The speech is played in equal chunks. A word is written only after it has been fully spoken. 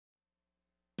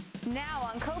Now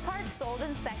on Copart, sold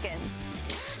in seconds.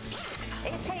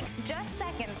 It takes just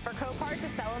seconds for Copart to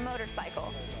sell a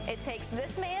motorcycle. It takes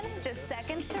this man just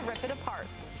seconds to rip it apart.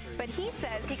 But he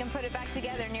says he can put it back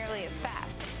together nearly as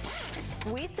fast.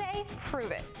 We say, prove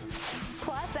it.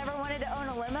 Plus, ever wanted to own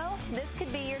a limo? This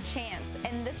could be your chance,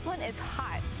 and this one is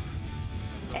hot.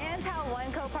 And how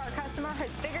one Copart customer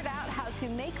has figured out how to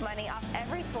make money off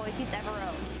every toy he's ever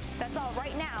owned. That's all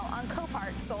right now on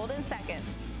Copart, sold in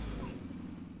seconds.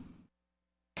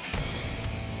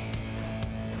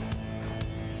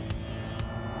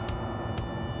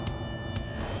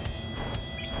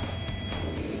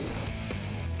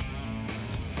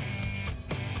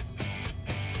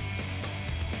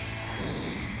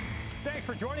 Thanks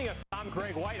for joining us. I'm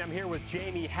Greg White. I'm here with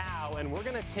Jamie Howe, and we're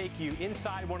going to take you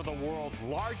inside one of the world's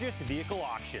largest vehicle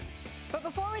auctions. But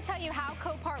before we tell you how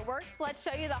Copart works, let's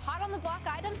show you the hot on the block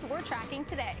items we're tracking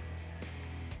today.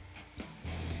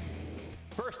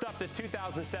 First up, this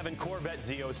 2007 Corvette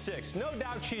Z06. No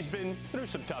doubt she's been through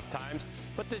some tough times,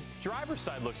 but the driver's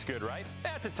side looks good, right?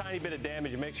 That's a tiny bit of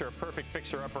damage. It makes her a perfect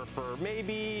fixer-upper for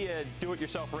maybe a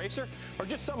do-it-yourself racer or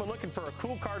just someone looking for a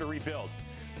cool car to rebuild.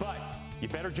 But you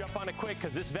better jump on it quick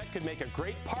because this Vet could make a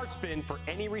great parts bin for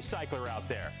any recycler out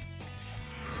there.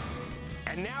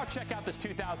 And now check out this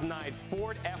 2009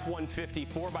 Ford F-150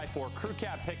 4x4 crew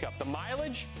cab pickup. The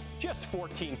mileage, just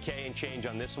 14K and change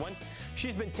on this one.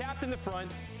 She's been tapped in the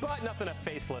front, but nothing a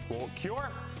facelift won't cure.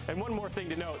 And one more thing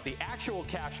to note, the actual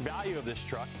cash value of this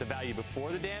truck, the value before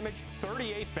the damage,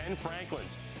 38 Ben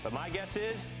Franklins. But my guess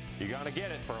is you're gonna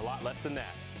get it for a lot less than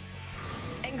that.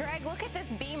 And Greg, look at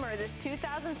this Beamer. This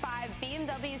 2005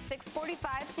 BMW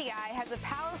 645 Ci has a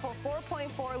powerful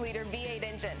 4.4-liter V8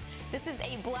 engine. This is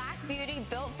a black beauty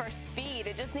built for speed.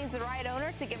 It just needs the right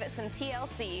owner to give it some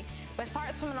TLC. With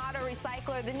parts from an auto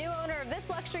recycler, the new owner of this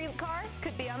luxury car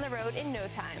could be on the road in no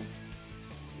time.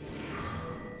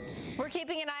 We're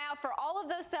keeping an eye out for all of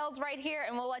those sales right here,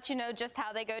 and we'll let you know just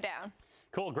how they go down.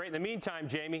 Cool, great. In the meantime,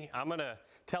 Jamie, I'm going to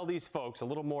tell these folks a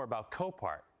little more about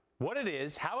Copart. What it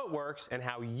is, how it works, and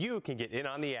how you can get in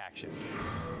on the action.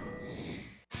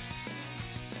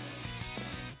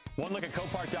 One look at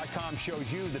Copart.com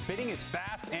shows you the bidding is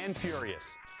fast and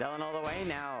furious. Selling all the way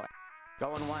now.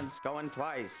 Going once, going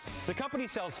twice. The company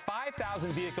sells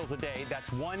 5,000 vehicles a day.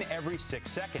 That's one every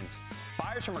 6 seconds.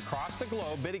 Buyers from across the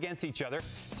globe bid against each other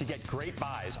to get great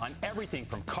buys on everything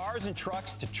from cars and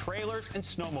trucks to trailers and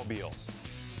snowmobiles.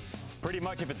 Pretty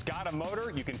much if it's got a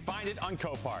motor, you can find it on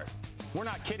Copart. We're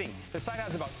not kidding. The site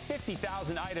has about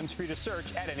 50,000 items for you to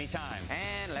search at any time.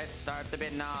 And let's start the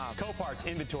bidding off. Copart's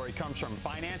inventory comes from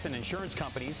finance and insurance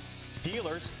companies,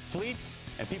 dealers, fleets,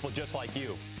 and people just like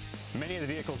you. Many of the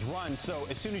vehicles run, so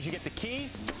as soon as you get the key,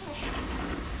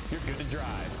 you're good to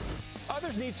drive.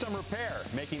 Others need some repair,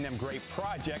 making them great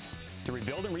projects to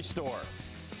rebuild and restore.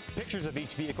 Pictures of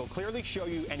each vehicle clearly show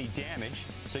you any damage,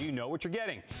 so you know what you're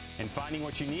getting. And finding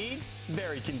what you need,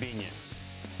 very convenient.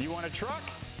 You want a truck?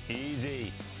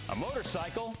 Easy. A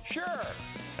motorcycle? Sure.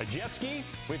 A jet ski?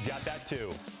 We've got that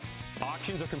too.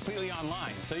 Auctions are completely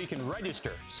online, so you can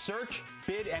register, search,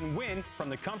 bid, and win from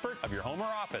the comfort of your home or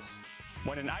office.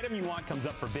 When an item you want comes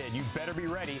up for bid, you better be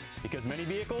ready because many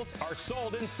vehicles are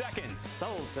sold in seconds.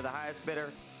 Sold to the highest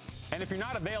bidder. And if you're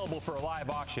not available for a live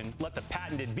auction, let the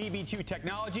patented VB2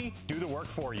 technology do the work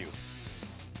for you.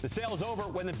 The sale is over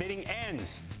when the bidding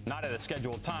ends, not at a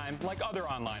scheduled time like other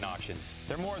online auctions.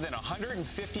 There are more than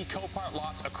 150 Copart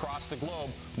lots across the globe,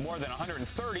 more than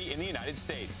 130 in the United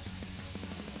States.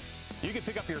 You can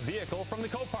pick up your vehicle from the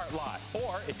Copart lot,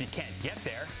 or if you can't get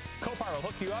there, Copart will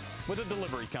hook you up with a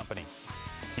delivery company.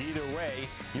 Either way,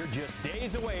 you're just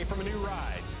days away from a new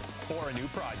ride or a new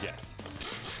project.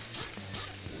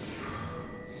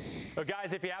 But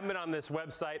guys, if you haven't been on this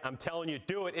website, I'm telling you,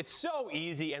 do it. It's so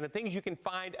easy, and the things you can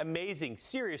find amazing.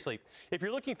 Seriously, if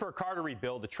you're looking for a car to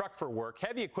rebuild, a truck for work,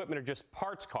 heavy equipment, or just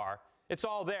parts car, it's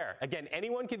all there. Again,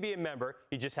 anyone can be a member.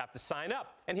 You just have to sign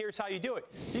up. And here's how you do it.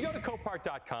 You go to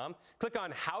Copart.com, click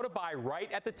on How to Buy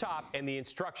right at the top, and the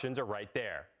instructions are right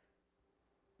there.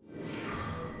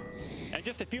 And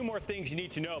just a few more things you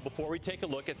need to know before we take a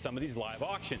look at some of these live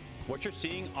auctions. What you're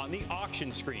seeing on the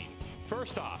auction screen.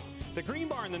 First off, the green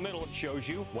bar in the middle shows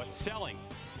you what's selling.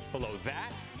 Below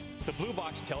that, the blue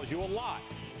box tells you a lot,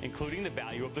 including the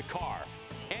value of the car,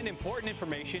 and important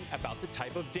information about the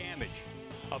type of damage.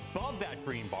 Above that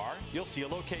green bar, you'll see a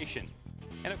location.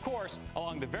 And of course,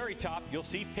 along the very top, you'll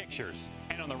see pictures.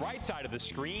 And on the right side of the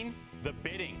screen, the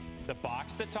bidding. The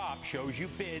box at the top shows you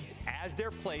bids as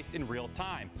they're placed in real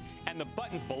time. And the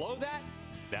buttons below that,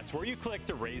 that's where you click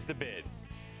to raise the bid.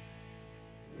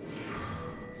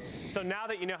 So now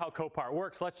that you know how Copart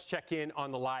works, let's check in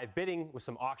on the live bidding with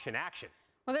some auction action.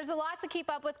 Well, there's a lot to keep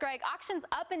up with, Greg. Auctions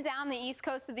up and down the east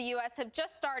coast of the U.S. have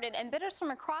just started, and bidders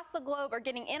from across the globe are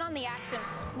getting in on the action.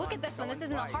 Look at this one. This is in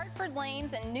the Hartford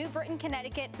Lanes in New Britain,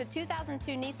 Connecticut. It's a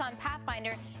 2002 Nissan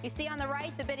Pathfinder. You see on the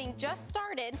right, the bidding just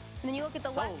started. And then you look at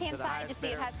the left-hand side, you see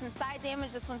it has some side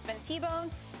damage. This one's been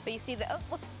T-boned, but you see the, oh,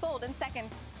 look, sold in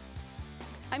seconds.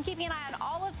 I'm keeping an eye on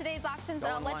all of today's auctions,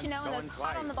 and I'll let you know when those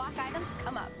hot on the block items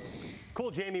come up.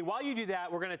 Cool, Jamie. While you do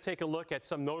that, we're going to take a look at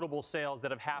some notable sales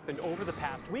that have happened over the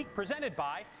past week, presented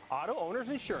by Auto Owners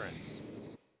Insurance.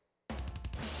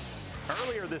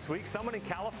 Earlier this week, someone in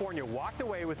California walked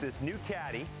away with this new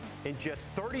Caddy in just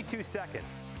 32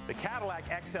 seconds. The Cadillac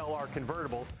XLR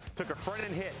convertible took a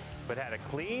front-end hit, but had a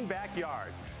clean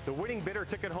backyard. The winning bidder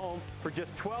took it home for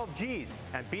just 12 G's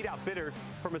and beat out bidders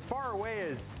from as far away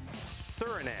as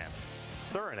Suriname.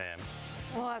 Suriname?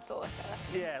 We'll have to look that up.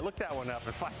 Yeah, look that one up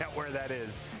and find out where that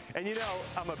is. And you know,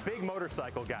 I'm a big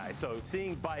motorcycle guy, so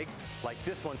seeing bikes like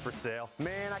this one for sale,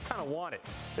 man, I kind of want it.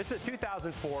 This is a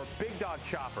 2004 Big Dog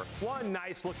Chopper. One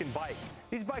nice looking bike.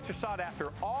 These bikes are sought after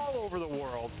all over the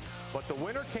world, but the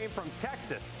winner came from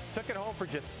Texas. Took it home for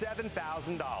just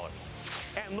 $7,000.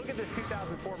 And look at this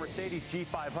 2004 Mercedes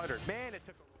G500. Man, it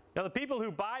took a... Now, the people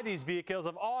who buy these vehicles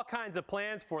have all kinds of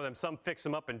plans for them. Some fix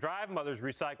them up and drive them, others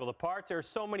recycle the parts. There are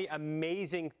so many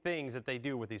amazing things that they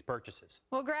do with these purchases.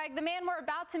 Well, Greg, the man we're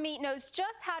about to meet knows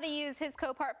just how to use his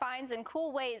Copart finds in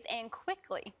cool ways and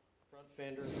quickly. Front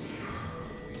fender.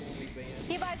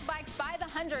 He buys bikes by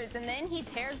the hundreds and then he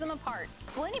tears them apart.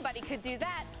 Well, anybody could do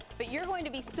that, but you're going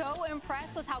to be so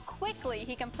impressed with how quickly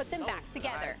he can put them back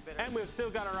together. And we've still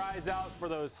got our eyes out for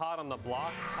those hot on the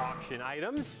block auction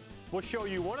items. We'll show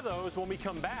you one of those when we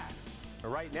come back. But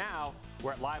right now,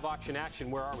 we're at live auction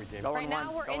action. Where are we, Jamie? Right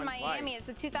now, we're in Miami. It's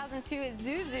a 2002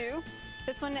 Isuzu.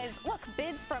 This one is, look,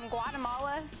 bids from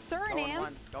Guatemala, Suriname. Going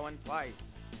once, going twice.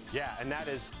 Yeah, and that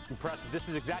is impressive. This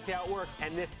is exactly how it works,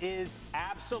 and this is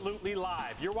absolutely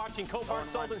live. You're watching Copart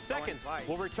Sold in Seconds.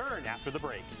 We'll return after the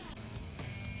break.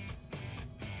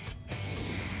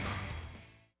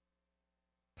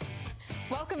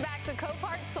 Welcome back to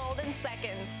Copart Sold in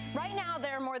Seconds. Right now,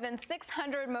 there are more than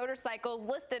 600 motorcycles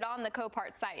listed on the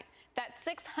Copart site. That's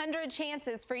 600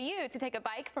 chances for you to take a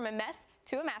bike from a mess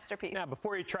to a masterpiece. Now,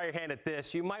 before you try your hand at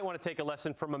this, you might want to take a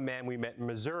lesson from a man we met in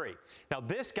Missouri. Now,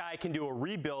 this guy can do a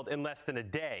rebuild in less than a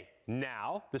day.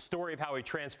 Now, the story of how he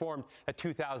transformed a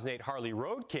 2008 Harley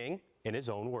Road King in his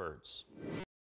own words.